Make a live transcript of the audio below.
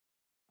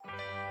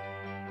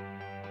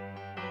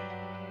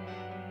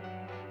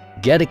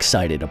Get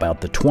excited about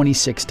the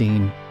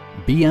 2016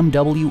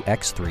 BMW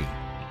X3.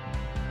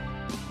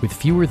 With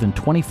fewer than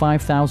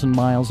 25,000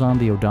 miles on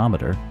the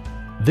odometer,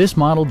 this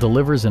model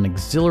delivers an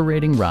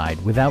exhilarating ride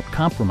without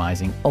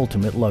compromising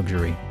ultimate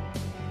luxury.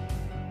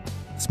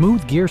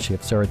 Smooth gear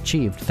shifts are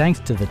achieved thanks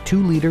to the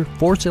 2-liter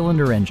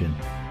 4-cylinder engine,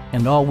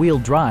 and all-wheel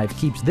drive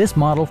keeps this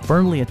model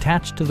firmly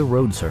attached to the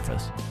road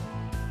surface.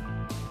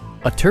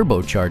 A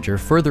turbocharger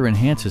further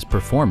enhances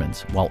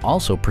performance while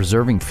also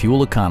preserving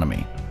fuel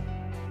economy.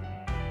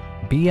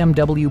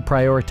 BMW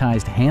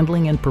prioritized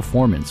handling and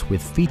performance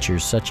with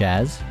features such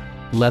as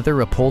leather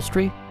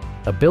upholstery,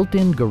 a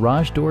built-in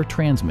garage door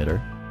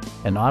transmitter,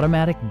 an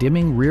automatic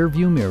dimming rear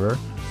view mirror,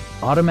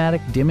 automatic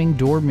dimming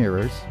door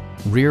mirrors,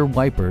 rear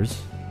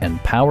wipers,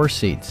 and power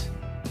seats.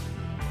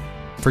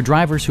 For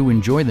drivers who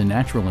enjoy the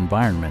natural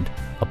environment,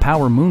 a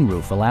power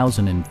moonroof allows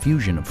an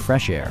infusion of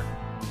fresh air.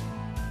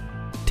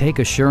 Take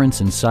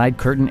assurance in side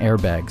curtain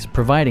airbags,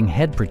 providing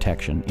head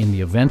protection in the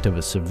event of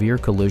a severe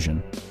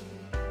collision.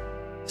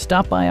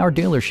 Stop by our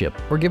dealership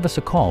or give us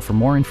a call for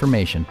more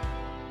information.